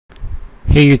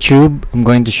Hey YouTube, I'm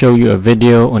going to show you a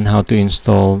video on how to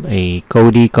install a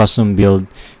Kodi custom build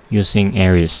using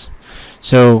Aries.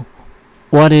 So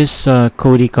what is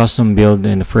Kodi custom build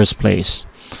in the first place?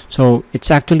 So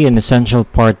it's actually an essential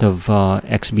part of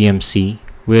XBMC.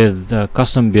 With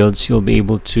custom builds, you'll be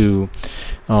able to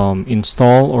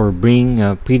install or bring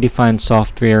predefined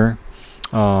software,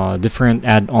 different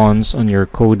add-ons on your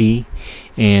Kodi,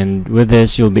 and with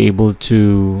this you'll be able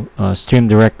to stream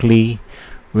directly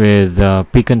with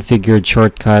pre-configured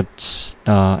shortcuts,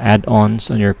 add-ons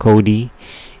on your Kodi.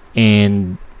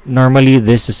 And normally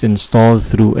this is installed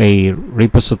through a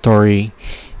repository,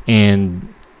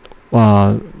 and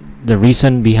the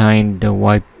reason behind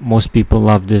why most people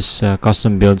love this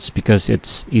custom builds because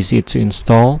it's easy to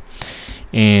install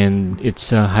and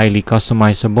it's highly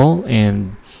customizable.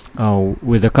 And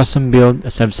with a custom build,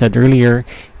 as I've said earlier,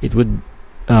 it would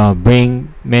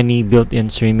bring many built-in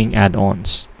streaming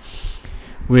add-ons.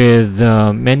 With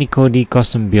many Kodi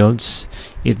custom builds,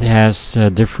 it has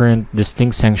different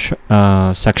distinct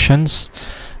sections.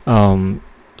 Some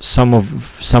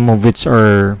of which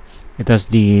are, it has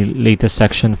the latest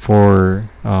section for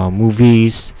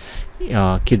movies,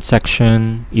 kids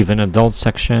section, even adult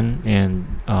section, and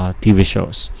TV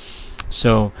shows.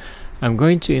 So I'm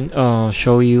going to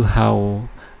show you how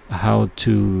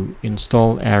to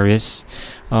install Aries.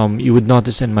 You would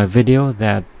notice in my video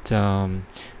that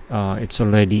it's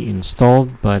already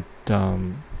installed, but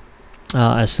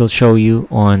I'll still show you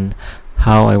on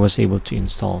how I was able to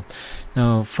install.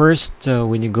 Now first,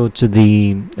 when you go to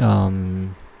the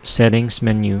settings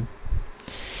menu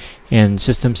and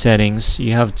system settings,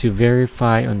 you have to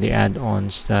verify on the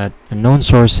add-ons that unknown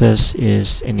sources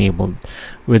is enabled.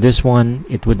 With this one,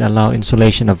 it would allow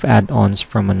installation of add-ons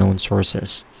from unknown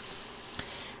sources.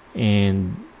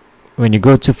 And when you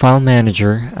go to file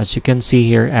manager, as you can see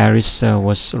here, Aries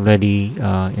was already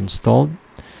installed,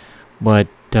 but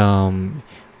I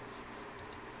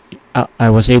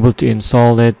was able to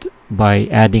install it by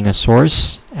adding a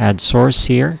source, add source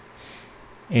here,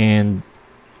 and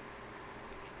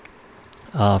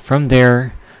from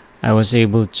there I was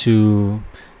able to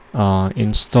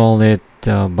install it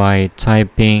by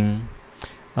typing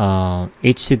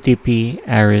http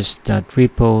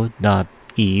aries.repo.eu.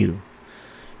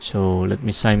 So let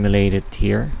me simulate it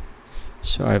here.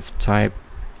 So I've typed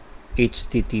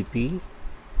http://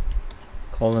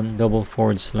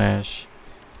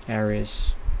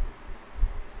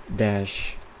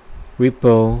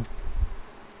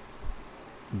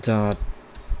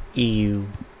 aries-repo.eu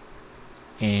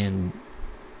and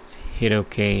hit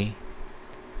OK,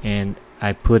 and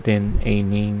I put in a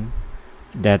name,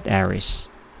 that Aries,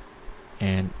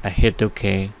 and I hit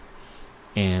OK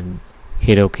and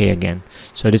hit OK again.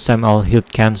 So this time I'll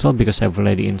hit cancel because I've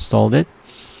already installed it.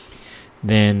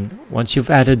 Then once you've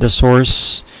added the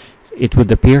source, it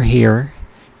would appear here.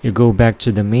 You go back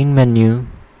to the main menu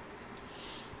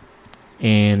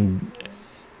and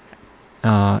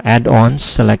add-ons,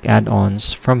 select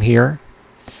add-ons. From here,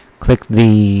 click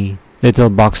the little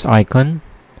box icon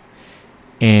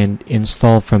and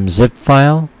install from zip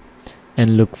file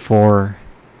and look for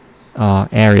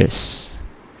Aries.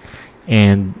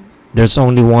 And there's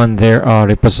only one there,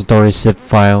 repository zip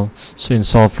file, so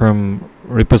install from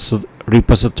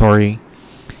repository,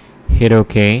 hit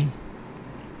OK,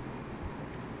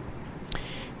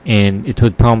 and it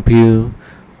would prompt you.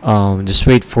 Just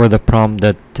wait for the prompt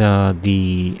that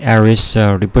the Aries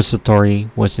repository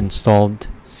was installed.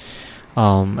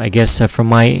 I guess from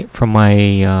my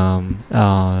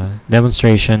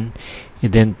demonstration,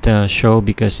 it didn't show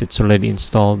because it's already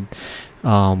installed.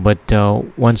 But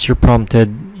once you're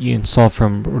prompted, you install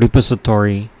from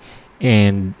repository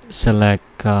and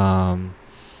select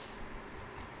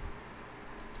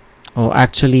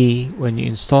actually when you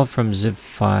install from zip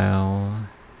file,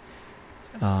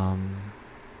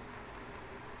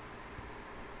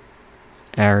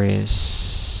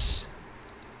 Aries,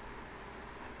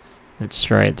 let's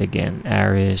try it again,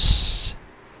 Aries.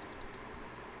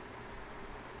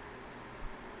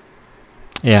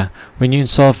 Yeah, when you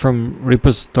install from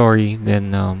repository,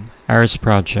 then Aries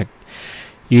project,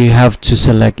 you have to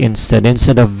select instead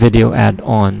of video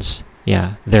add-ons.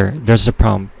 Yeah, there's a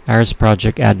prompt, Aries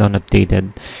project add-on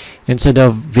updated. Instead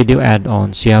of video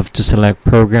add-ons, you have to select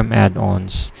program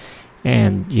add-ons,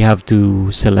 and you have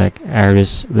to select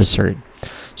Aries wizard.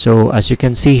 So as you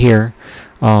can see here,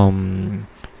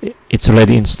 it's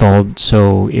already installed.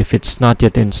 So if it's not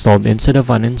yet installed, instead of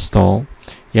uninstall,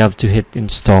 you have to hit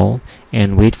install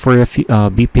and wait for a few,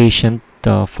 be patient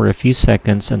for a few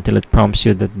seconds until it prompts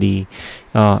you that the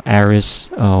Aries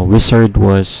wizard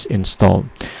was installed.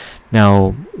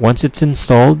 Now once it's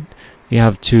installed, you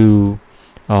have to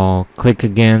click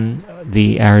again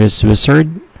the Aries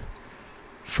wizard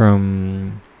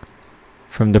from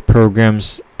the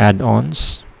program's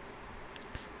add-ons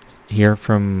here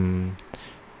from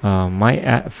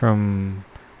from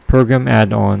program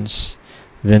add-ons,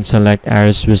 then select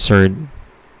Aries wizard.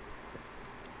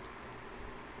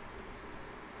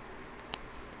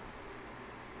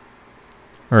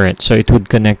 Alright, so it would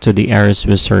connect to the Aries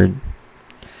wizard.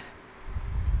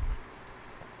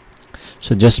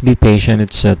 So just be patient,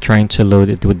 it's trying to load.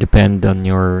 It would depend on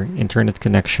your internet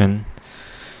connection.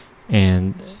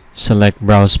 And select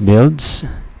browse builds,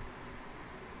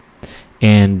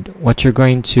 and what you're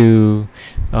going to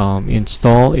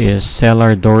install is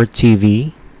Cellar Door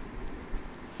TV,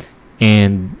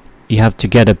 and you have to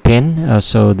get a pin.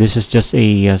 So this is just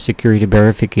a security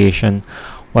verification.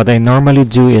 What I normally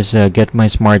do is get my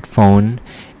smartphone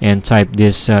and type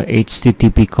this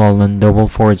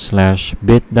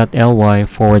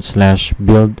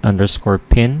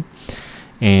http://bit.ly/build_pin,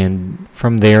 and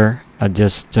from there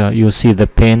just you'll see the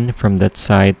pin from that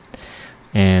site,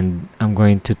 and I'm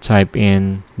going to type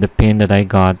in the pin that I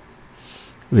got,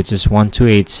 which is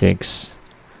 1286.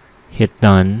 Hit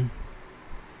done.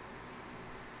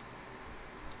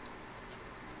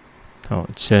 Oh,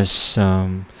 it says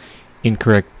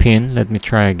incorrect pin. Let me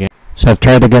try again. So I've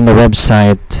tried again the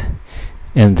website,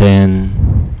 and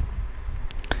then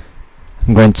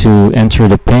I'm going to enter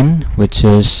the pin, which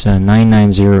is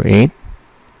 9908.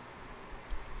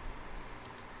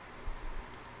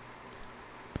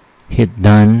 Hit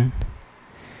done,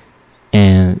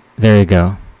 and there you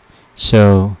go.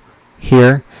 So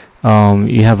here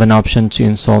you have an option to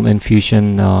install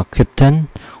Infusion Krypton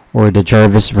or the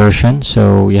Jarvis version.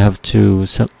 So you have to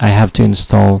I have to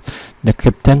install the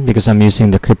Krypton because I'm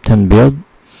using the Krypton build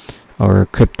or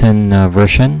Krypton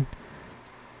version.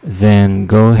 Then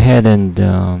go ahead and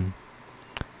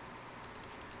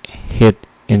hit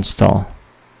install.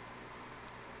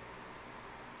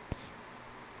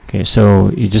 Okay,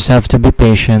 so you just have to be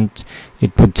patient.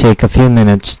 It would take a few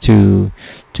minutes to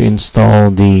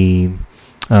install the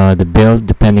build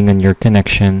depending on your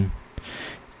connection,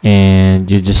 and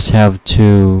you just have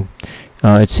to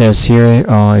it says here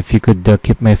if you could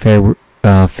keep my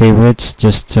favorites.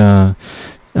 Just I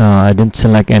didn't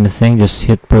select anything, just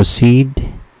hit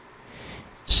proceed.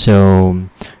 So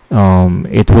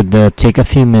it would take a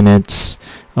few minutes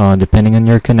depending on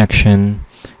your connection.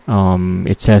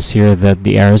 It says here that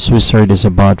the Aries wizard is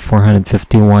about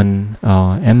 451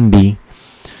 MB.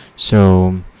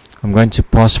 So I'm going to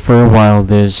pause for a while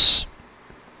this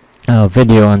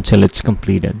video until it's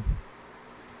completed.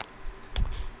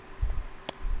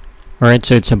 Alright,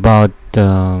 so it's about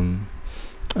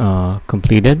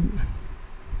completed,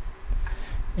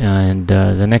 and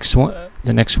the next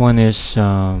one is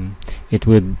it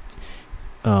would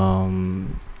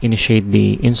initiate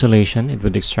the installation. It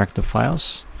would extract the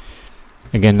files.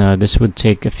 Again, this would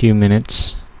take a few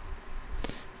minutes.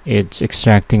 It's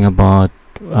extracting about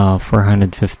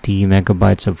 450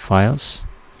 megabytes of files.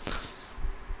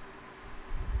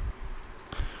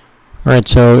 Alright,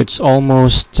 so it's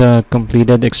almost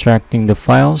completed extracting the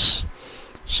files.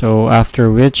 So after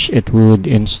which it would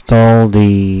install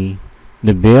the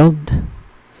build.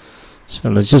 So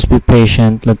let's just be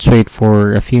patient. Let's wait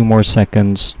for a few more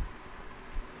seconds.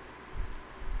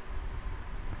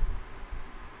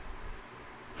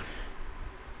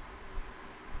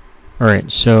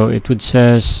 Alright, so it would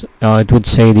say,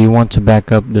 do you want to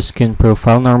back up the skin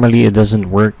profile? Normally it doesn't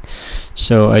work,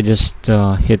 so I just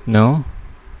hit no,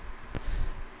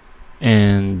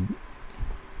 and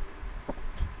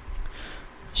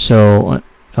so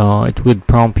it would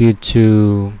prompt you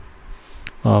to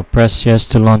press yes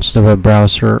to launch the web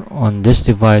browser on this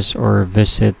device or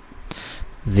visit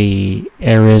the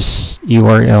Aries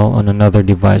URL on another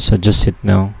device. So just hit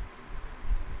no.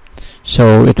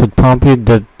 So it would prompt you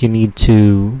that you need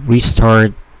to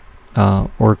restart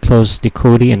or close the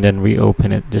Kodi and then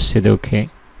reopen it. Just hit OK.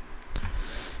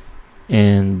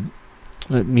 And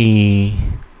let me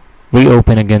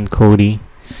reopen again Kodi.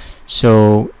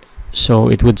 So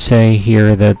it would say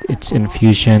here that it's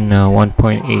Infusion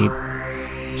 1.8.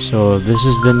 So this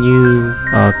is the new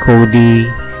Kodi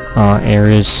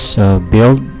Aries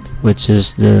build, which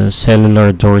is the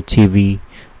Cellar Door TV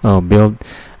build.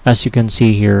 As you can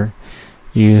see here,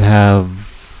 you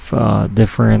have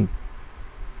different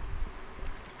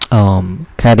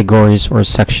categories or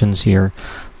sections here.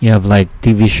 You have like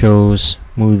TV shows,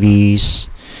 movies,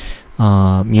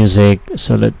 music.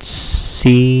 So let's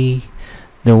see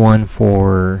the one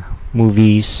for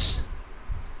movies.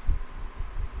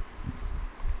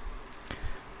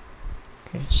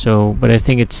 Okay, so but I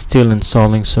think it's still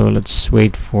installing, so let's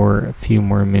wait for a few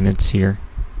more minutes here.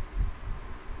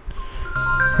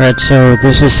 Right, so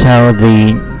this is how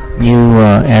the new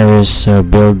Ares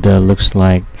build looks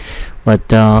like,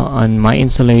 but on my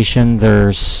installation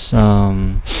there's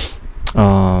okay,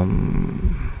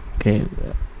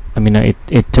 I mean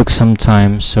it took some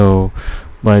time, so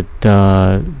but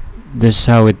this is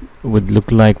how it would look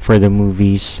like for the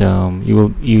movies.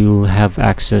 You'll have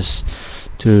access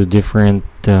to different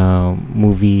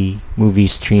movie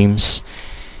streams,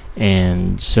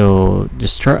 and so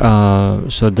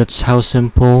so that's how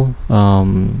simple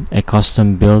a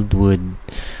custom build would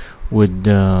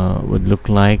look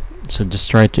like. So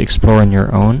just try to explore on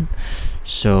your own.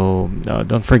 So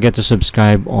don't forget to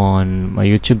subscribe on my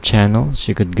YouTube channel so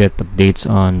you could get updates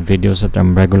on videos that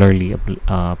I'm regularly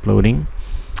uploading.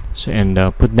 So and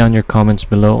put down your comments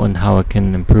below on how I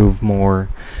can improve more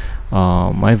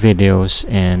my videos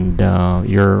and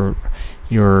your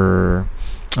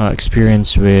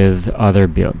experience with other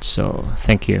builds. So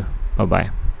thank you. Bye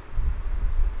bye.